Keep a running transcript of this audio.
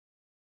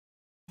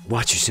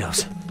Watch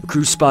yourselves. The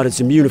crew spotted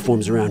some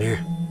uniforms around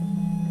here.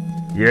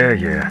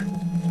 Yeah.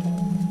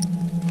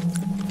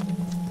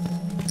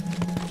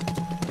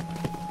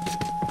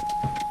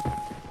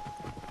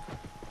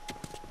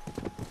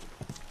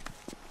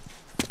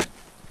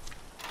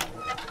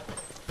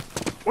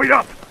 Wait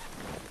up!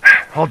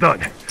 All done.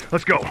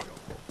 Let's go.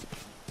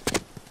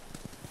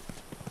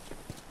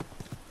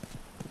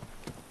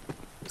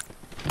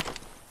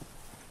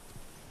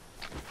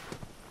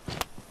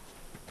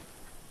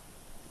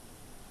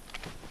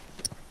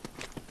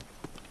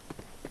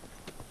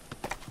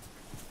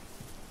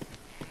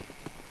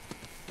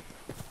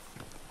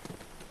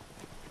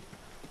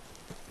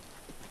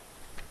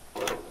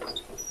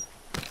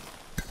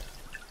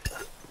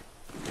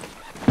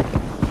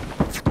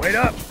 Wait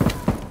up!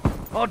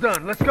 All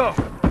done, let's go!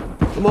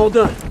 I'm all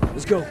done.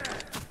 Let's go.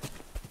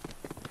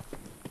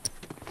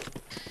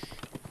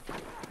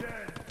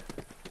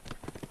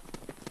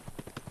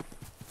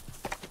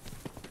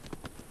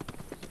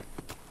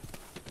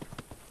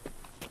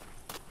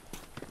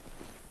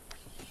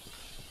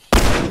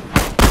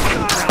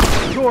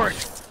 George!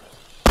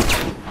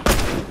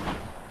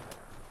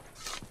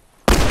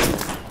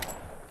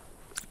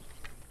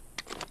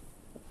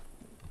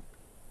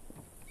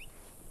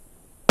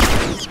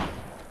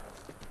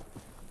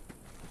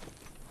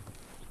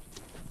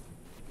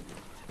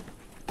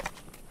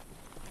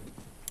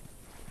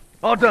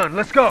 All done,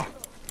 let's go!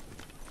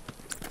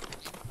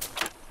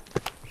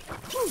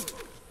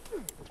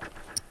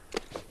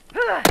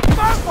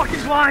 I'm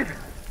fucking blind!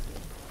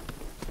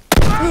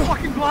 I'm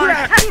fucking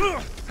blind!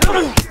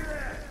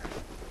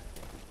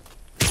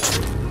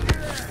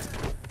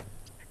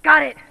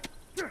 Got it!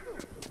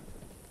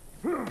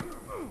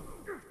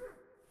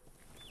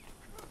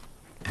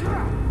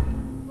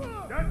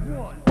 That's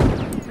one!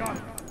 Got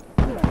it!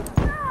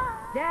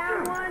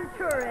 Down one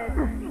turret!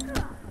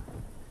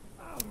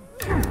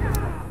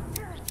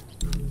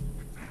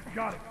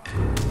 Got it!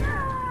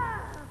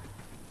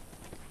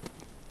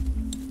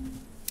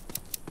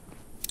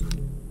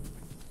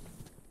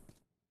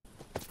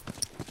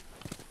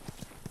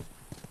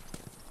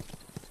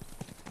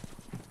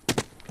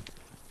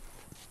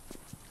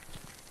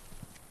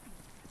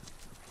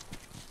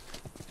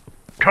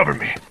 Cover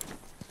me.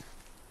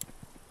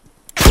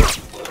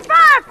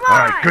 Firefly!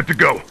 Alright, good to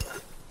go.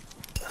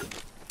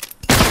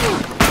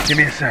 Give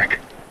me a sec.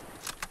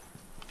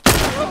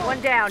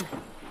 One down.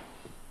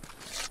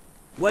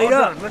 Wait All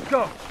up. done, let's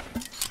go.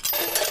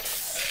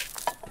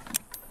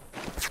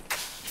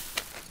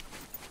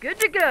 Good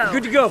to go.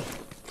 Good to go.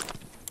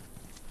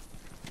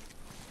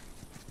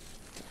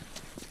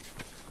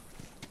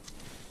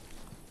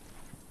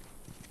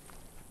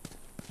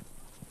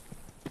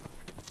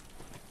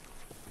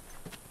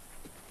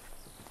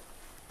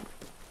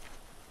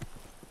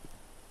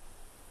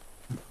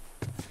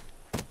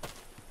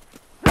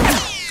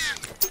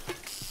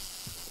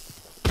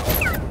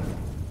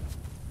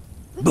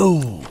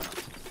 Boom.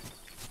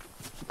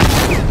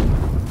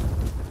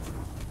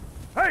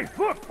 Hey,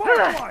 look,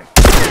 firefly!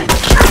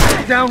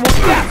 Down one.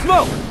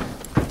 Smoke.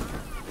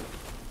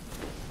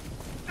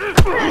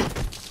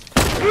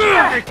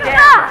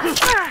 Down.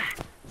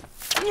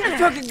 You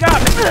fucking got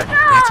me.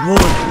 That's one.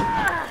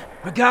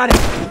 I got it.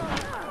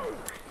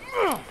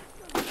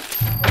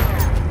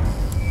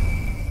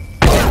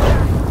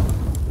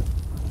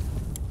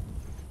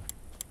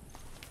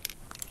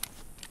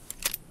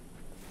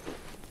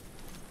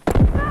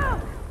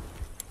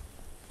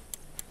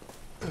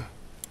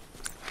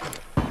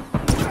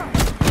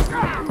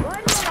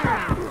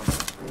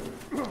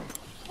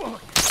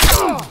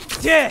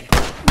 Dead.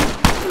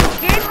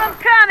 Keep them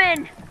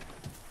coming.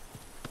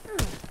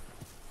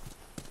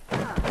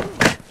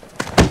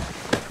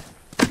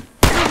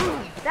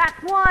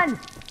 That's one.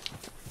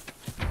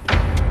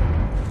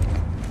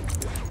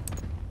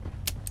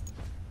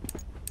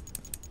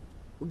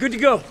 We're good to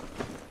go.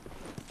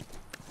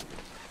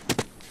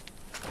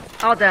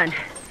 All done. Hey,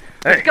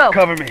 Let's go.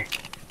 cover me.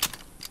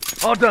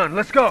 All done,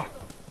 let's go.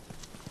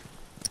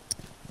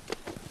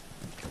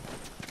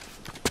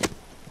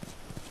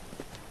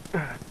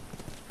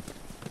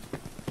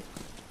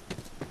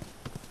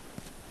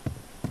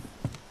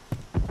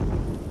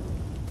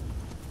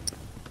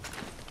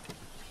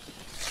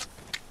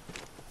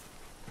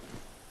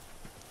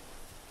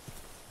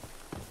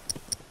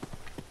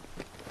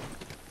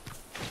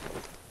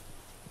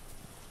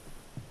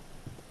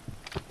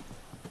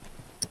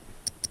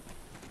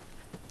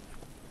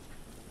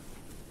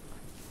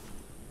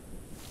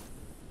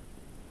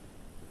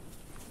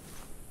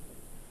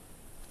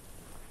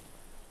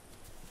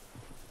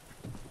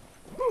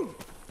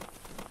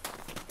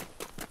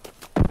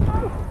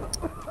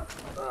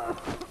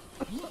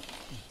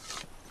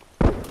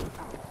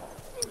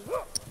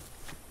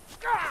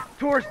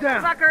 Doors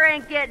down. Fucker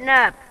ain't getting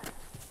up.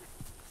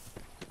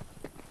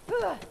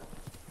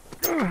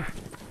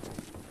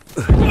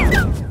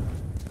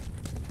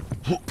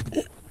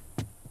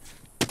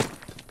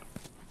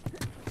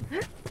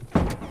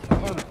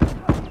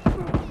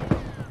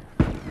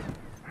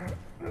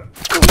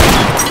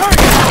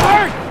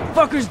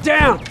 Fucker's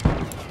down.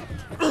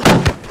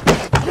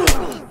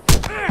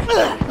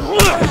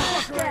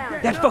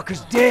 That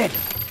fucker's dead.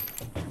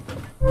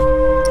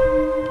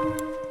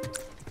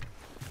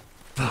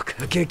 Fuck,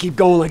 I can't keep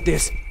going like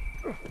this.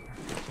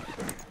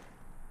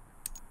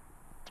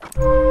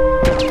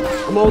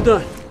 I'm all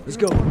done. Let's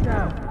go.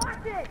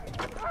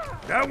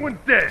 That one's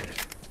dead.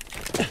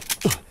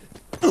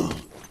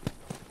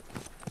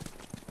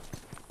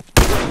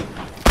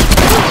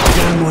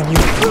 Down one, you.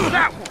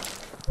 That one.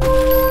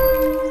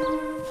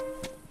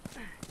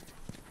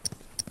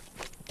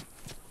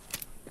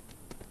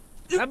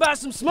 How about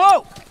some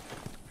smoke?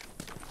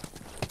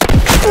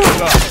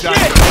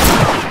 Shit!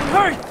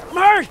 I'm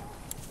hurt!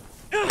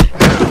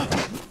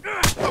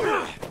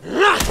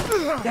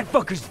 That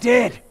fucker's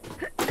dead.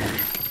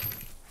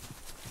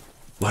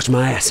 Watch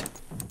my ass.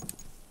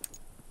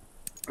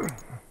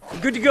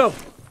 Good to go.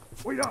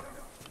 Wait up.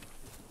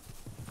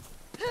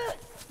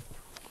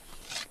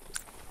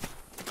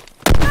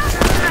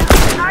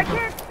 I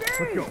can't see!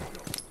 Let's go.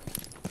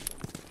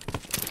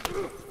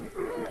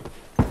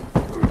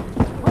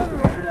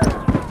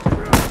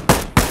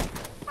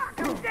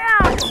 I'm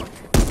down!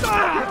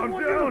 I'm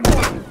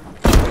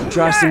down.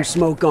 Try some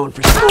smoke on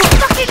for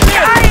Fucking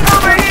dying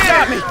over here!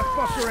 Got me! That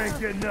fucker ain't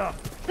getting up.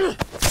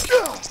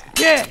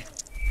 Dead!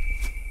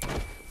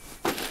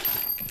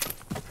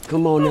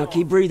 Come on now,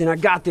 keep breathing, I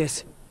got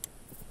this.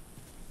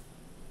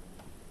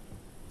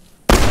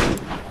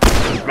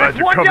 I'm glad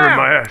you're covering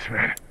my ass,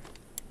 man.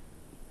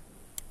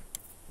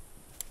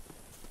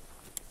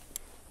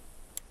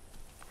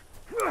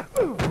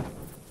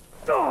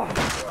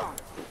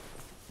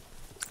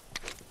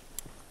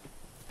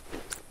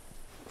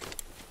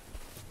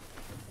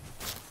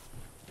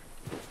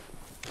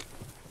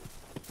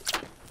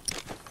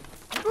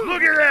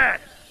 Look at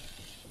that!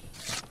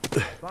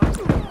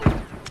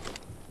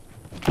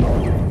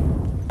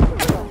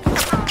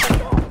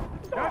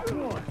 That's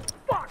one.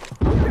 Fuck!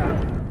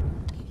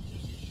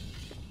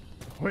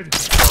 Wait a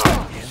second.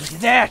 Yeah, look at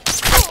that!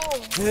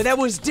 That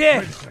one's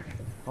dead! Wait a second.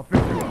 I'll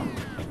pick you up.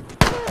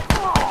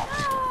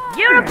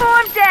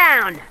 Uniform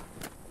down!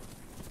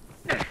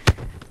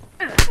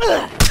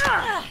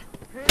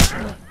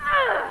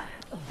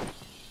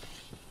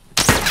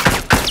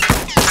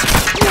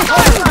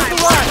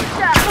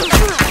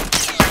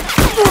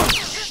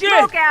 Shit!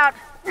 Smoke out!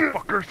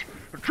 Fuckers!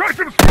 Try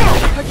some smoke!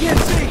 I can't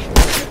see!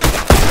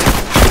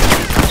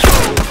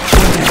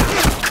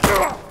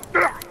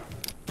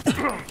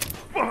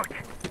 Fuck!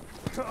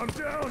 I'm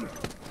down!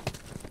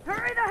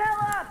 Hurry the hell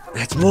up!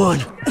 That's one.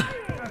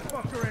 That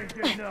fucker ain't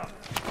getting up.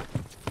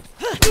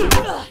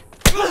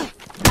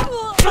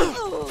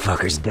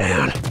 Fucker's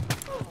down.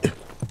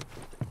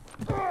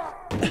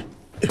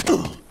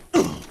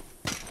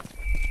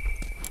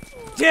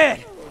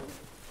 Dead!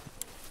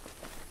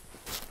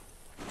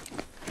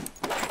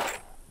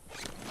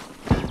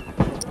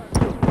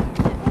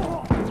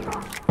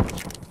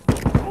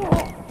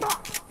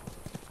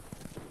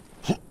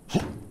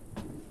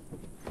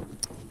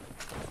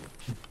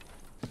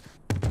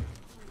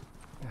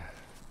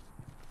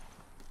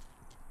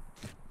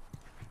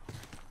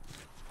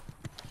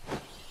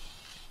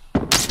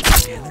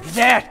 Yeah, look at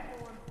that!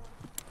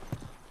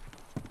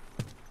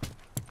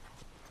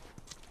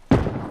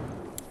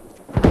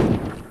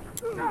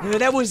 Yeah,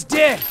 that one's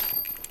dead!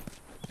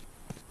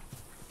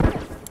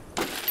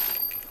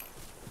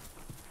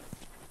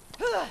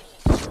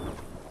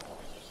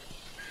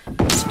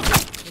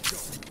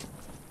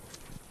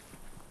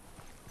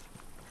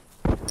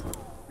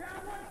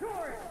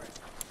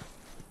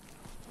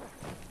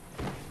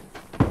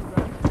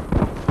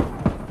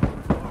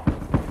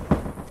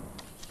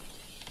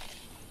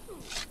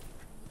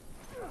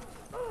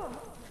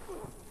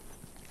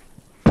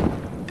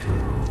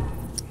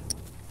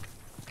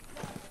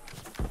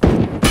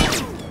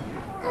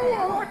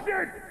 Watch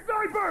it!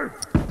 Sniper!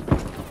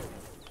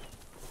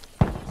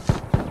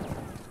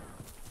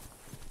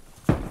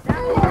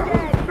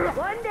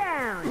 One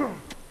down!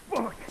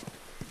 Fuck!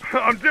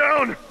 I'm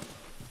down!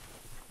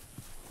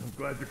 I'm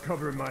glad you're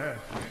covering my ass.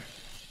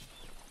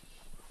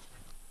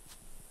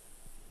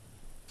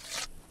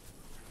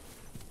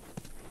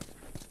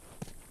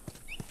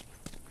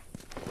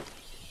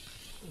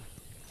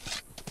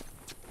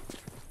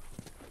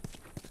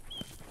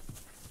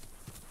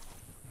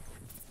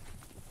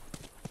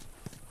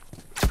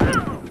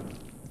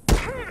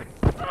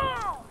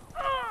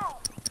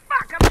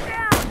 Fuck,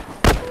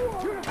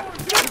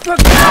 I'm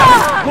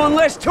down! One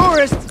less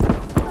tourist!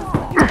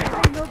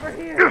 Over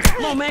here!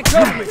 Come on, man,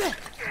 cover me!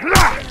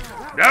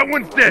 That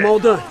one's dead! I'm all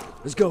done.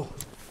 Let's go.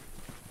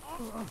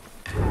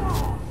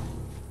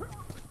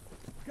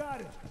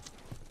 Got it!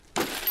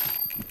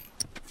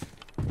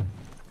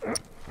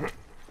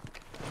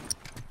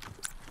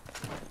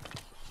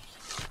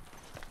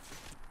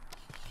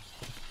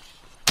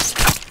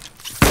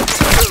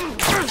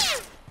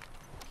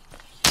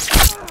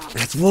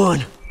 That's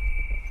one.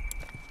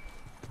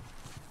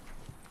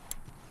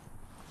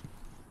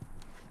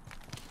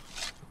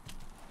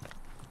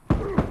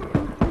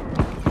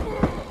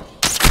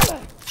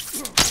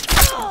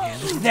 Yeah,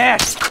 look at that!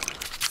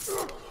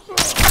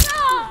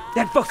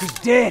 That fucker's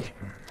dead!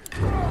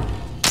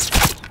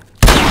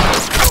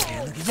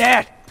 Look at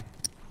that!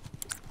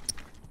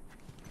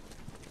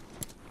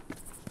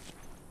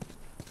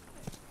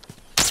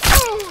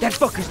 That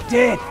fucker's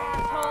dead!